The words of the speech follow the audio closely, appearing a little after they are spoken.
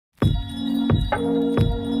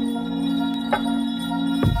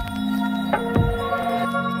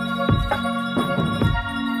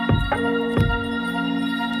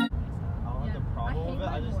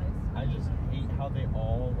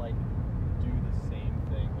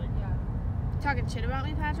Talking shit about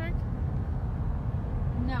me, Patrick?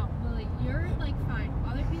 No, Lily, you're like fine.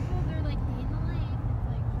 Other people, they're like in the lane. It's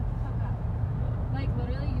like shut the fuck up. Like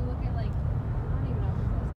literally, you look at like I don't even know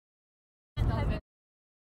who this.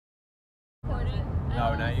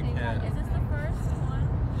 No, now you can't. Is this the first one?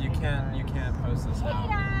 You can't post this now. Hey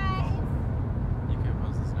guys. You can't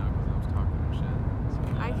post this now because I was talking shit. So.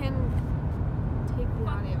 I can take the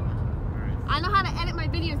audio out. Alright. I know how to edit my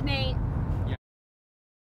videos, Nate.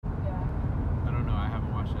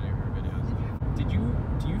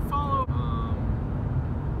 Do you follow,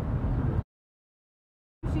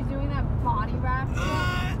 She's doing that body rap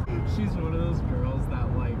shit. She's one of those girls that,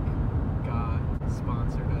 like, got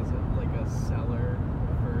sponsored as a seller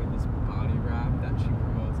for this body wrap that she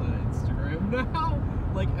promotes on Instagram now.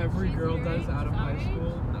 Like, every girl does out of high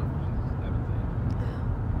school. No, she's 17.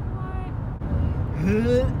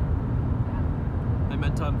 What? I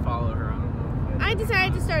meant to unfollow her, I don't know. I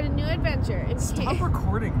decided to start a new adventure. Stop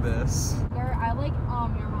recording this. I like your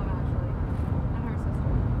mom Ashley and her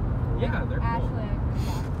sister. Yeah, they're Ashley, cool.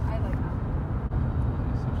 yeah, I like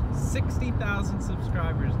them. 60,000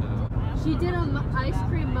 subscribers now. She did an ice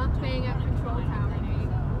cream mukbang at Control Tower.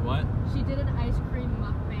 What? She did an ice cream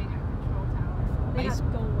mukbang at Control Tower. They got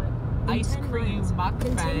stolen. Ice cream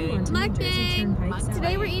mukbang. Mukbang.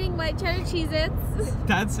 Today we're eating white cheddar Cheez-Its.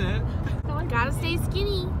 That's it. Gotta stay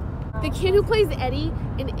skinny. The kid who plays Eddie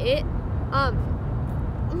in It,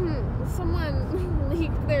 someone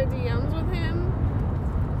leaked their DMs with him,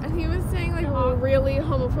 and he was saying like really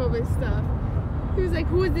homophobic stuff. He was like,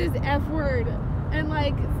 "Who is this F word?" And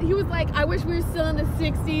like he was like, "I wish we were still in the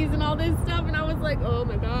 '60s and all this stuff." And I was like, "Oh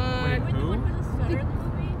my god." Wait, who?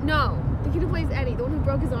 No, the kid who plays Eddie, the one who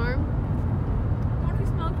broke his arm. The one who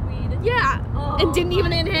smoked weed. Yeah, and didn't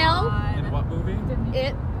even inhale. In what movie?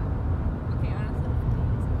 It.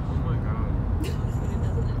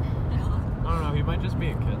 I don't know, he might just be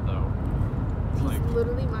a kid though. He's like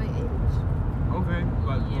literally my age. Okay,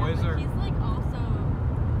 but boys are. He's like also.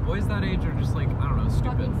 Boys that age are just like, I don't know,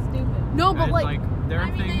 stupid. Fucking stupid. No, but and, like there are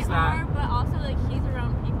things that. But also like he's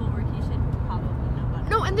around people where he should probably know better.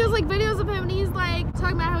 No, and there's like videos of him and he's like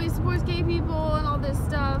talking about how he supports gay people and all this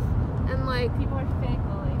stuff, and like people are fake,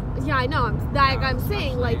 Lily. Yeah, I know. I'm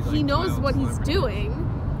saying like he knows what he's doing,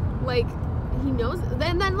 like. He knows,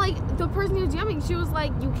 and then like the person who was DMing, she was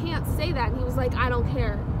like, "You can't say that," and he was like, "I don't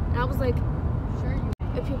care," and I was like, "Sure you."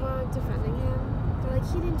 If people are defending him, they're like,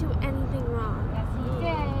 "He didn't do anything wrong." Yes,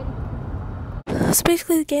 he did. So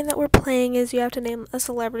basically, the game that we're playing is you have to name a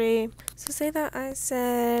celebrity. So say that I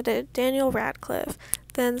said Daniel Radcliffe,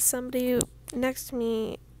 then somebody next to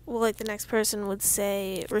me, well, like the next person would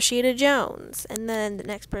say Rashida Jones, and then the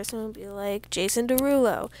next person would be like Jason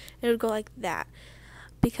Derulo. It would go like that.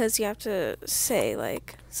 Because you have to say,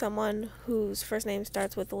 like, someone whose first name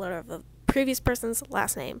starts with the letter of the previous person's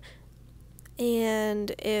last name.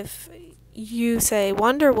 And if you say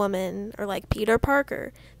Wonder Woman or, like, Peter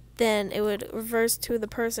Parker, then it would reverse to the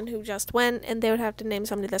person who just went, and they would have to name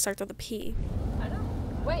somebody that starts with a P. I know.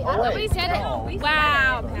 Wait, I thought we said it. No,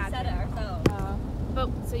 Wow, we said it ourselves.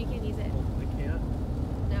 But, so you can't use it? They can't?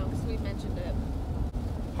 No, because we mentioned it.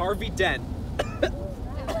 Harvey Dent.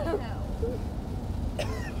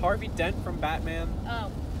 Harvey Dent from Batman.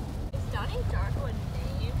 Oh. Is Donnie Darko a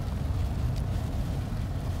name?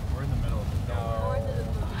 We're in the middle of it. Or is it a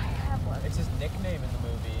movie? I have one. It's his nickname in the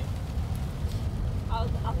movie. I'll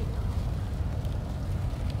think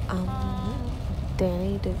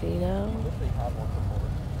Danny DeVito. You literally have one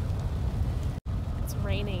before. It's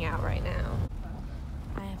raining out right now.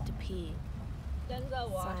 I have to pee, Denzel so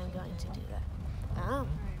Washington. I'm going to do that. Oh.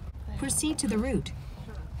 Proceed to the route.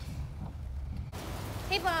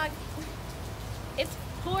 Hey vlog. It's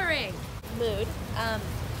pouring. Mood. That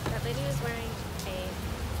lady was wearing a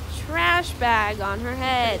trash bag on her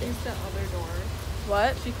head. Use the other door.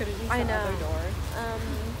 What? She could have used I the know. other door.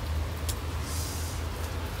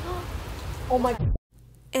 Oh my.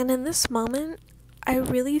 And in this moment, I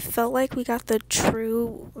really felt like we got the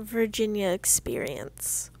true Virginia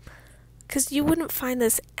experience. Because you wouldn't find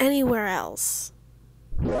this anywhere else.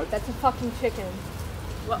 That's a fucking chicken.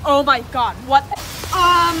 Well, oh my god, what?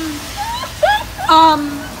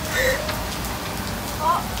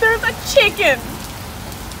 There's a chicken!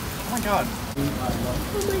 Oh my god.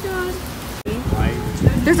 Oh my god. Right.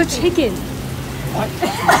 There's a chicken. What?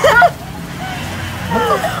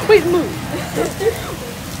 Wait, move.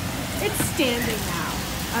 It's standing now.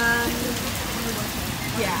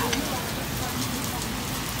 Yeah.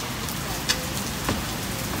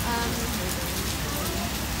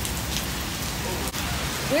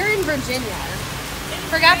 We're in Virginia.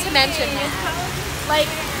 Forgot to mention that. Like,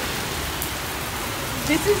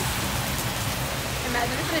 this is.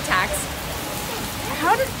 Imagine if it attacks.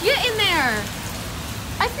 How did it get in there?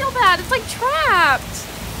 I feel bad. It's like trapped.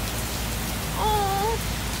 Oh.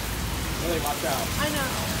 Really, watch out. I know.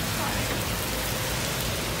 Sorry.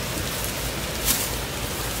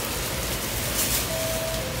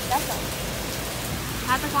 That's a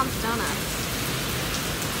Patrick wants donuts.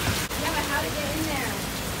 Yeah, but how did it get in there?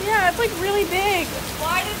 Yeah, it's like really big.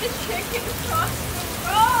 Why did the chicken cross the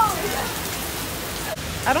road?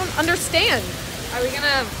 I don't understand. Are we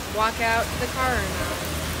gonna walk out the car or not?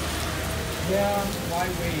 Yeah, why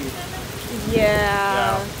wait?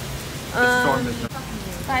 Yeah. The storm is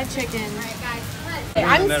Fried chicken. Alright, guys, Hey,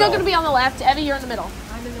 I'm still gonna be on the left. Evie, you're in the middle.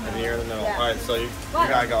 And you're in the middle. Yeah. Alright, so you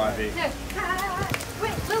gotta go, Ivy.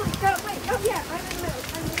 wait, Lily, go, wait, oh yeah, I'm in the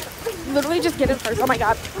middle, Literally just get in first. Oh my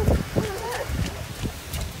god.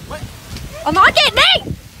 What? Unlock it, Nate!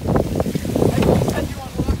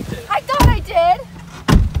 I thought I did.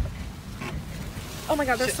 Oh my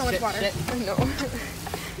god, there's so much water. I know.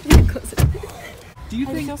 You close it. Do you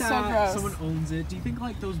I think feel so that gross. someone owns it? Do you think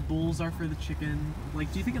like those bulls are for the chicken? Like,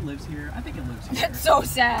 do you think it lives here? I think it lives here. So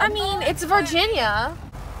sad. I mean, it's Virginia.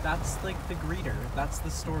 That's like the greeter. That's the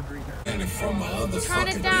store greeter. Turn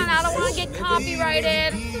it down. I don't want to get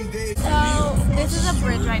copyrighted. So this is a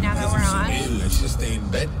bridge right now that we're on.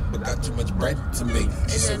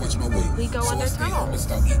 We go under tunnel.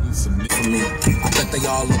 I bet they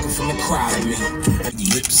all looking from the crowd of me.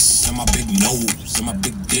 Lips and my big nose and my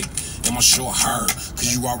big dick and my short hair.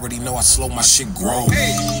 Cause you already know I slow my shit grow.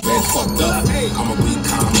 Man fucked up. I'ma be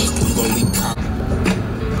calm. You gon' leave calm.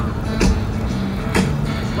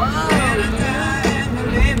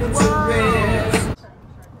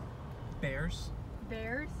 Bears.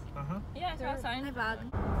 Bears? Uh-huh. Yeah, I saw a sign. Hi, Bob.